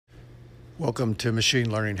Welcome to Machine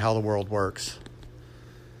Learning, How the World Works.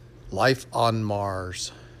 Life on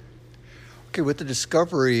Mars. Okay, with the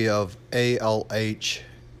discovery of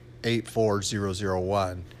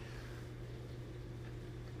ahl84001,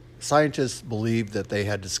 scientists believed that they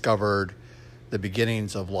had discovered the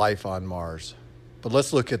beginnings of life on Mars. But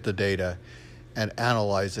let's look at the data and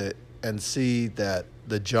analyze it and see that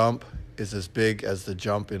the jump is as big as the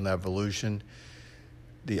jump in evolution.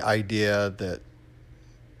 The idea that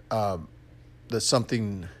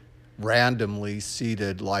something randomly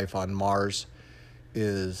seeded life on Mars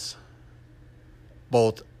is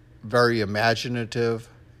both very imaginative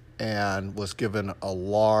and was given a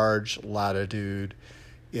large latitude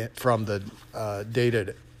from the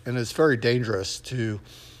data. And it's very dangerous to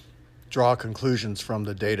draw conclusions from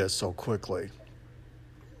the data so quickly.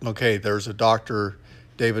 Okay, there's a Dr.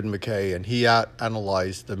 David McKay, and he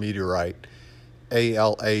analyzed the meteorite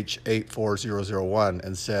ahl84001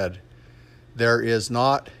 and said, there is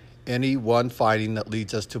not any one finding that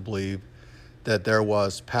leads us to believe that there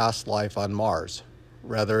was past life on Mars.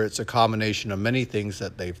 Rather, it's a combination of many things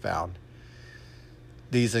that they found.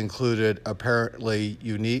 These included apparently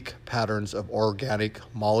unique patterns of organic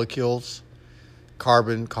molecules,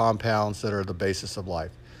 carbon compounds that are the basis of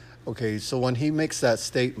life. Okay, so when he makes that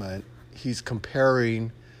statement, he's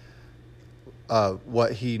comparing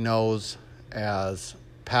what he knows as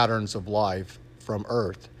patterns of life from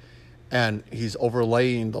Earth. And he's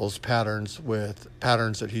overlaying those patterns with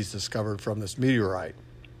patterns that he's discovered from this meteorite.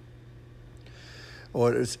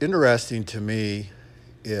 What is interesting to me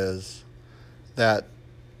is that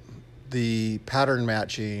the pattern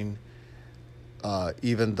matching,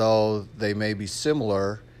 even though they may be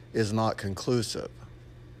similar, is not conclusive.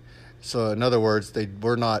 So in other words, they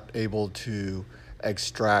were not able to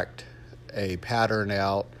extract a pattern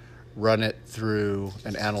out, run it through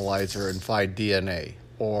an analyzer and find DNA,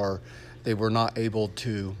 or they were not able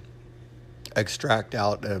to extract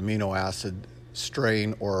out an amino acid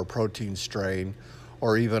strain or a protein strain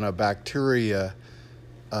or even a bacteria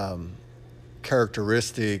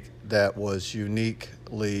characteristic that was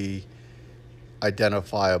uniquely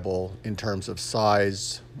identifiable in terms of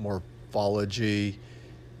size, morphology,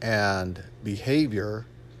 and behavior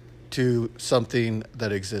to something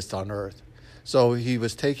that exists on Earth. So he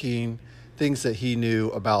was taking things that he knew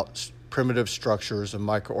about primitive structures and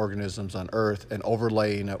microorganisms on Earth and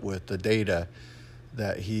overlaying it with the data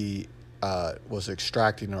that he was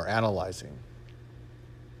extracting or analyzing.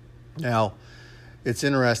 Now, it's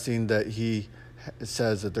interesting that he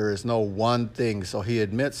says that there is no one thing, so he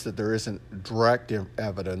admits that there isn't direct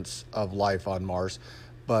evidence of life on Mars,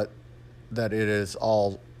 but that it is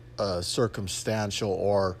all circumstantial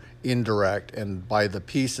or indirect, and by the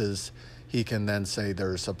pieces, he can then say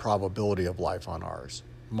there's a probability of life on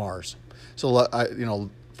Mars. So,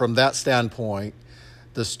 from that standpoint,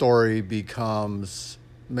 the story becomes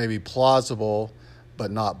maybe plausible,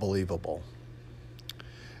 but not believable.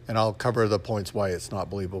 And I'll cover the points why it's not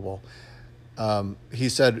believable. He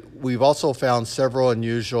said, we've also found several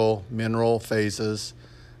unusual mineral phases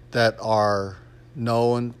that are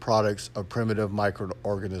known products of primitive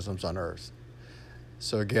microorganisms on Earth.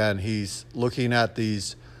 So again, he's looking at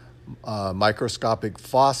these microscopic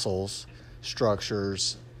fossils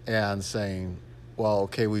structures and saying, well,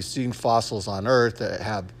 okay, we've seen fossils on Earth that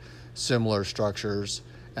have similar structures,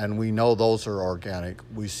 and we know those are organic.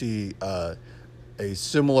 We see a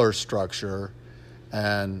similar structure,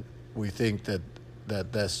 and we think that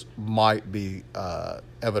this might be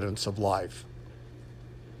evidence of life.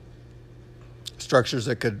 Structures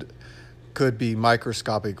that could be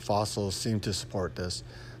microscopic fossils seem to support this.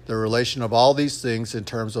 The relation of all these things in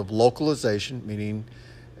terms of localization, meaning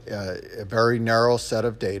a very narrow set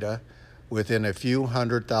of data within a few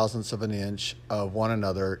hundred thousandths of an inch of one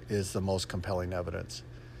another, is the most compelling evidence.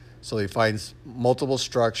 So he finds multiple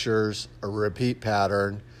structures, a repeat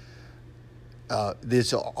pattern.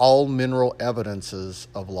 These are all mineral evidences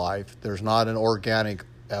of life. There's not an organic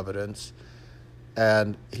evidence.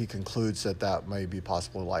 And he concludes that may be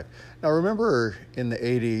possible in life. Now, remember in the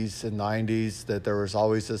 80s and 90s that there was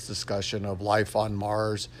always this discussion of life on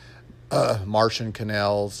Mars, Martian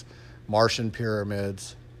canals, Martian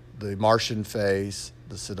pyramids, the Martian face,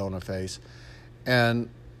 the Sedona face. And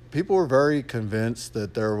people were very convinced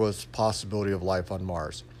that there was possibility of life on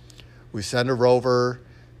Mars. We send a rover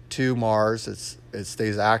to Mars. It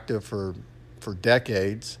stays active for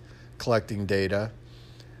decades, collecting data.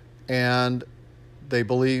 And they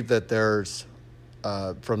believe that there's,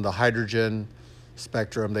 from the hydrogen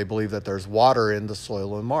spectrum, they believe that there's water in the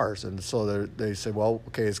soil on Mars. And so they say, well,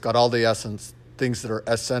 okay, it's got all the things that are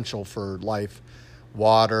essential for life: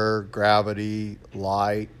 water, gravity,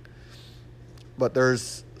 light. but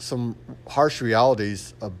there's some harsh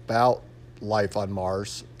realities about life on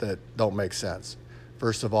Mars that don't make sense.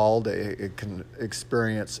 First of all, it can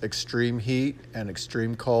experience extreme heat and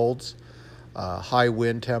extreme colds, high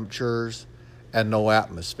wind temperatures, and no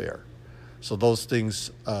atmosphere. So those things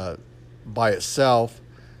by itself,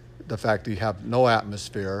 the fact that you have no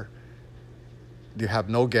atmosphere, you have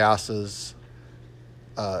no gases,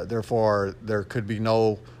 therefore there could be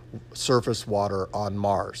no surface water on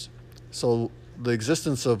Mars. So the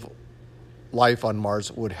existence of life on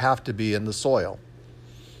Mars would have to be in the soil.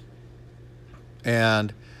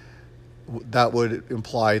 And that would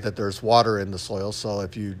imply that there's water in the soil. So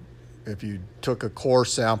if you took a core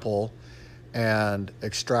sample and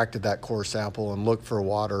extracted that core sample and looked for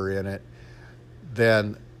water in it,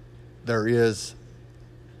 then there is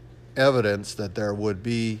evidence that there would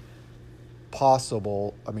be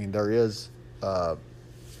there is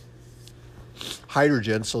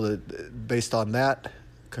hydrogen, so that based on that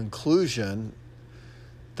conclusion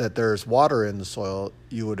that there's water in the soil,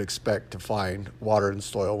 you would expect to find water in the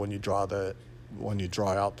soil when you draw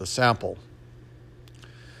out the sample.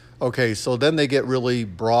 Okay, so then they get really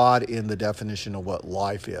broad in the definition of what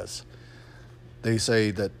life is. They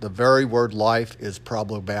say that the very word life is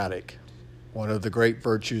problematic. One of the great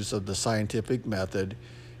virtues of the scientific method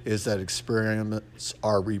is that experiments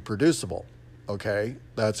are reproducible. Okay,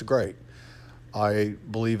 that's great. I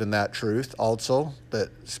believe in that truth also, that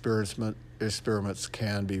experiments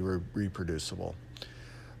can be reproducible.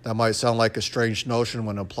 That might sound like a strange notion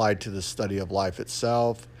when applied to the study of life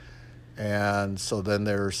itself. And so then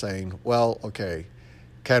they're saying, well, okay,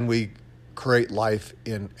 can we create life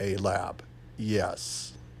in a lab?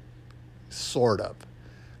 Yes, sort of.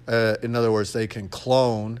 In other words, they can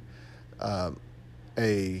clone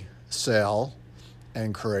a cell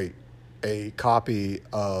and create a copy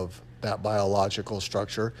of that biological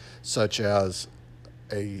structure, such as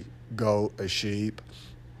a goat, a sheep.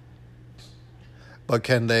 But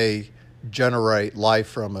can they generate life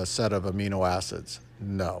from a set of amino acids?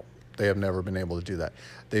 No, they have never been able to do that.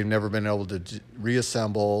 They've never been able to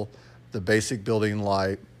reassemble the basic building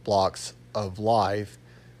blocks of life,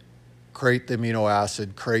 create the amino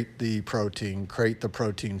acid, create the protein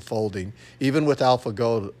folding. Even with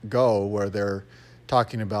AlphaGo, where they're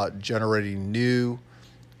talking about generating new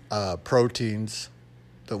proteins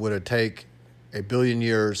that would take 1 billion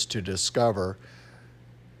years to discover,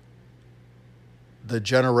 the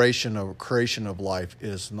creation of life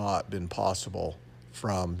has not been possible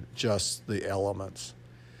from just the elements.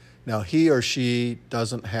 Now, he or she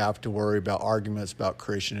doesn't have to worry about arguments about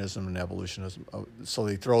creationism and evolutionism, so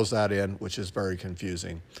he throws that in, which is very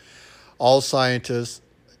confusing. All scientists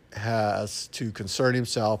has to concern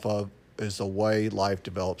himself of is the way life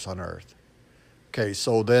develops on Earth. Okay,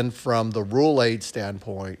 so then from the rule aid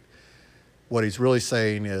standpoint, what he's really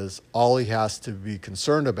saying is all he has to be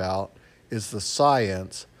concerned about is the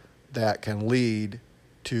science that can lead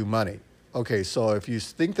to money. Okay, so if you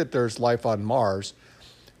think that there's life on Mars,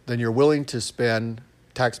 then you're willing to spend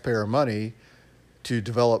taxpayer money to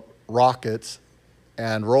develop rockets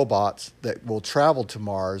and robots that will travel to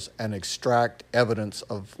Mars and extract evidence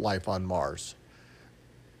of life on Mars.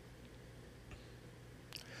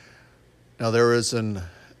 Now, there is an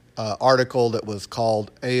article that was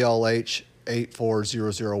called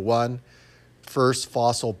ahl84001, First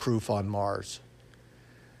Fossil Proof on Mars.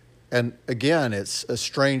 And again, it's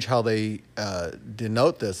strange how they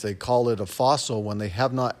denote this. They call it a fossil when they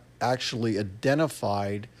have not actually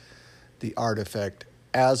identified the artifact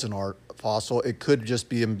as an fossil. It could just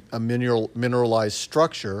be a mineralized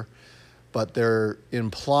structure, but they're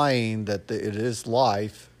implying that it is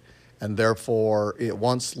life, and therefore it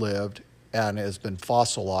once lived and has been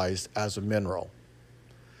fossilized as a mineral.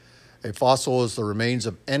 A fossil is the remains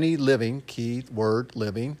of any living, key word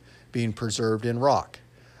living, being preserved in rock.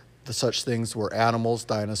 Such things were animals,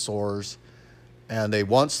 dinosaurs, and they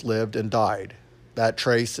once lived and died. That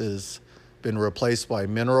trace has been replaced by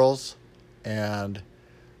minerals, and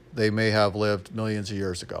they may have lived millions of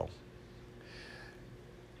years ago.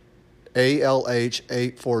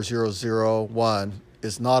 ahl84001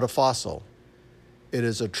 is not a fossil. It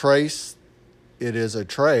is a trace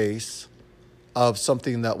of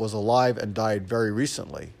something that was alive and died very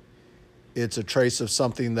recently. It's a trace of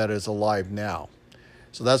something that is alive now.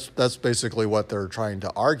 So that's basically what they're trying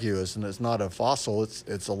to argue is, and it's not a fossil,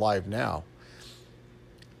 it's alive now.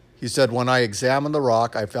 He said, when I examined the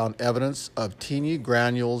rock, I found evidence of teeny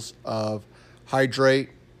granules of hydrate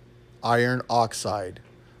iron oxide,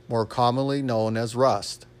 more commonly known as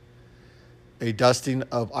rust. A dusting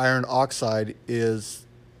of iron oxide is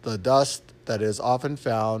the dust that is often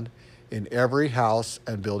found in every house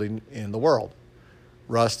and building in the world.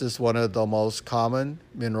 Rust is one of the most common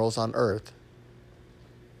minerals on Earth.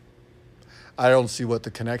 I don't see what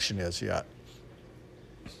the connection is yet.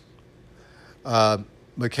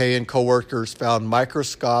 McKay and co-workers found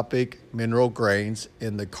microscopic mineral grains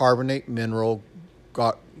in the carbonate mineral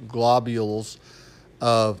globules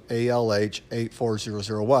of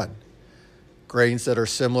ahl84001, grains that are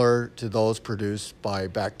similar to those produced by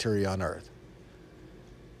bacteria on Earth.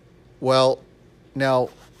 Well, now,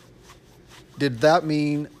 did that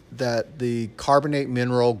mean that the carbonate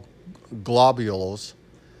mineral globules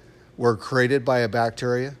were created by a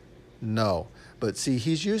bacteria? No. But see,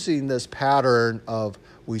 he's using this pattern of,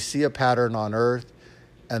 we see a pattern on Earth,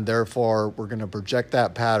 and therefore we're going to project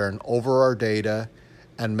that pattern over our data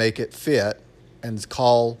and make it fit and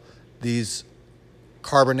call these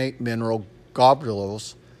carbonate mineral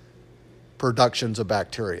globules productions of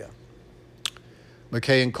bacteria.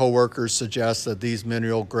 McKay and co-workers suggest that these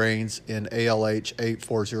mineral grains in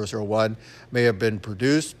ahl84001 may have been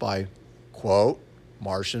produced by, quote,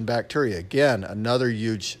 Martian bacteria. Again, another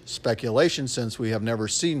huge speculation since we have never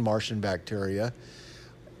seen Martian bacteria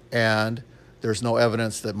and there's no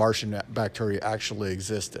evidence that Martian bacteria actually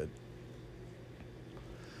existed.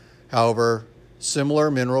 However, similar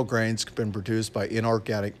mineral grains have been produced by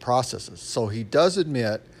inorganic processes. So he does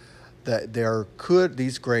admit that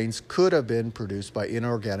these grains could have been produced by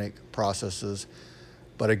inorganic processes,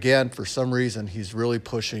 but again, for some reason, he's really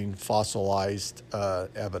pushing fossilized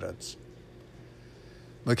evidence.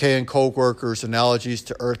 McKay and co-workers' analogies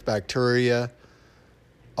to Earth bacteria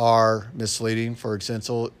are misleading. For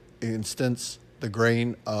instance, the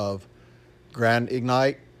grain of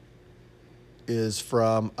granignite is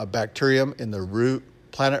from a bacterium in the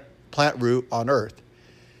plant root on Earth.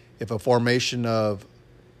 If a formation of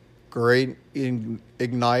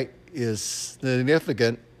granignite is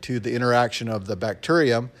significant to the interaction of the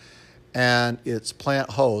bacterium and its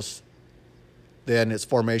plant host, then its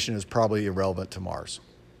formation is probably irrelevant to Mars.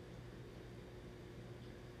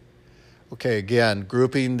 Okay, again,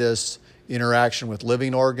 grouping this interaction with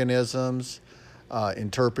living organisms,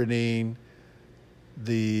 interpreting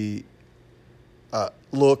the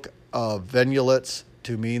look of venulates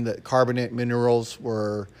to mean that carbonate minerals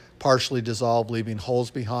were partially dissolved, leaving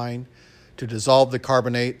holes behind. To dissolve the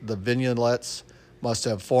carbonate, the venulates must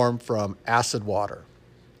have formed from acid water.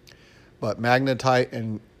 But magnetite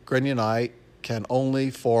and granite can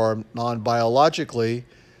only form non-biologically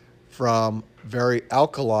from very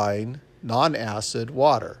alkaline, non-acid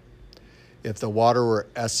water. If the water were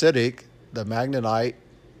acidic, the magnetite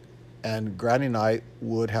and granite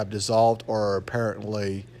would have dissolved or are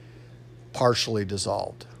apparently partially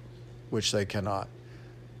dissolved, which they cannot.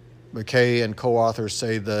 McKay and co-authors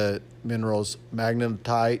say the minerals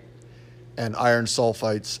magnetite and iron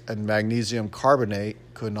sulfides and magnesium carbonate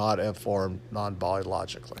could not have formed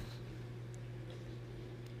non-biologically.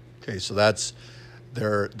 Okay, so that's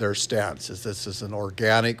their stance, is this is an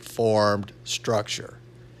organic formed structure.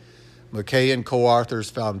 McKay and co-authors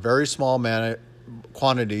found very small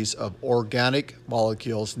quantities of organic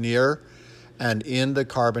molecules near and in the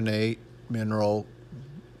carbonate mineral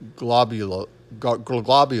globules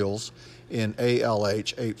in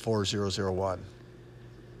ahl84001.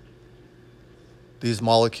 These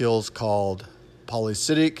molecules, called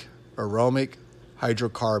polycytic aromatic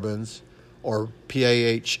hydrocarbons, or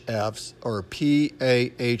PAHs,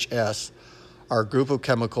 are a group of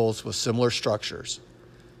chemicals with similar structures.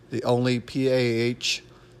 The only PAH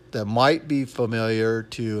that might be familiar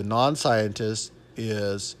to a non-scientist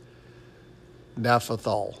is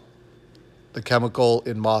naphthalene, the chemical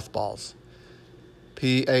in mothballs.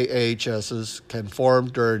 PAHs can form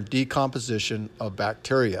during decomposition of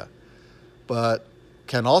bacteria, but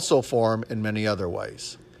can also form in many other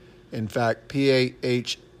ways. In fact,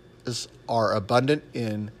 PAHs are abundant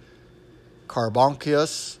in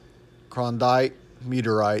carbunculus, chondrite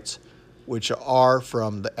meteorites, which are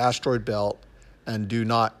from the asteroid belt and do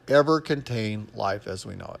not ever contain life as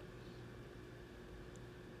we know it.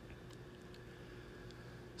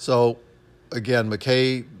 So, again,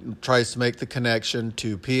 McKay tries to make the connection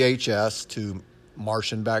to PHS to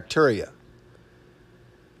Martian bacteria.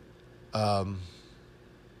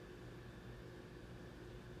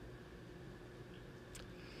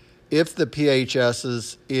 If the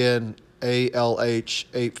PHSs in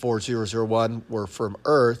ahl84001 were from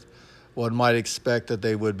Earth, one might expect that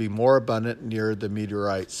they would be more abundant near the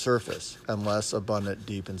meteorite surface and less abundant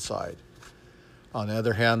deep inside. On the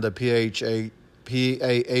other hand, the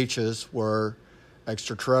PAHs were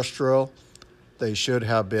extraterrestrial. They should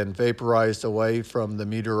have been vaporized away from the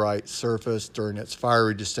meteorite surface during its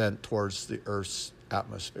fiery descent towards the Earth's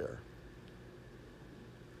atmosphere.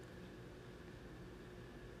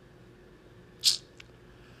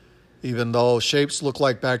 Even though shapes look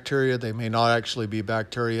like bacteria, they may not actually be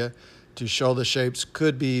bacteria. To show the shapes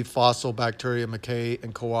could be fossil bacteria. McKay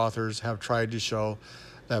and co-authors have tried to show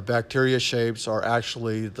that bacteria shapes are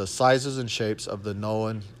actually the sizes and shapes of the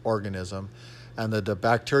known organism, and that the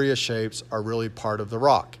bacteria shapes are really part of the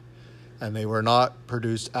rock, and they were not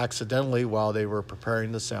produced accidentally while they were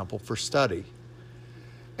preparing the sample for study,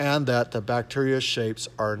 and that the bacteria shapes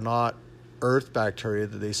are not earth bacteria,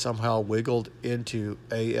 that they somehow wiggled into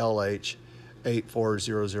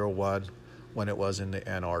ahl84001 when it was in the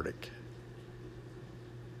Antarctic.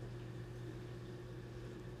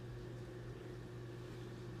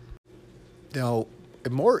 Now, a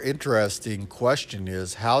more interesting question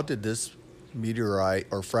is, how did this meteorite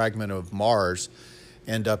or fragment of Mars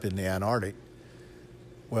end up in the Antarctic?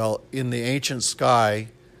 Well, in the ancient sky,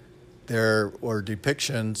 there were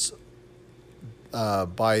depictions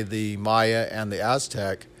by the Maya and the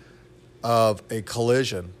Aztec of a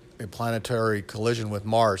collision, a planetary collision with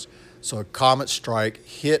Mars. So a comet strike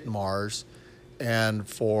hit Mars, and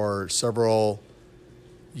for several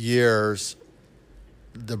years,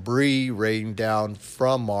 debris rained down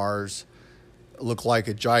from Mars looked like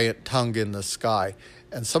a giant tongue in the sky.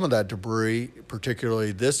 And some of that debris,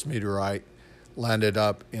 particularly this meteorite, landed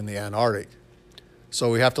up in the Antarctic.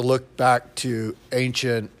 So we have to look back to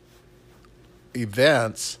ancient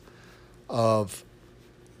events of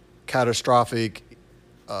catastrophic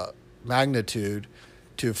magnitude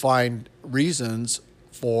to find reasons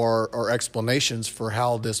for or explanations for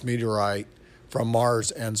how this meteorite from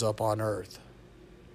Mars ends up on Earth.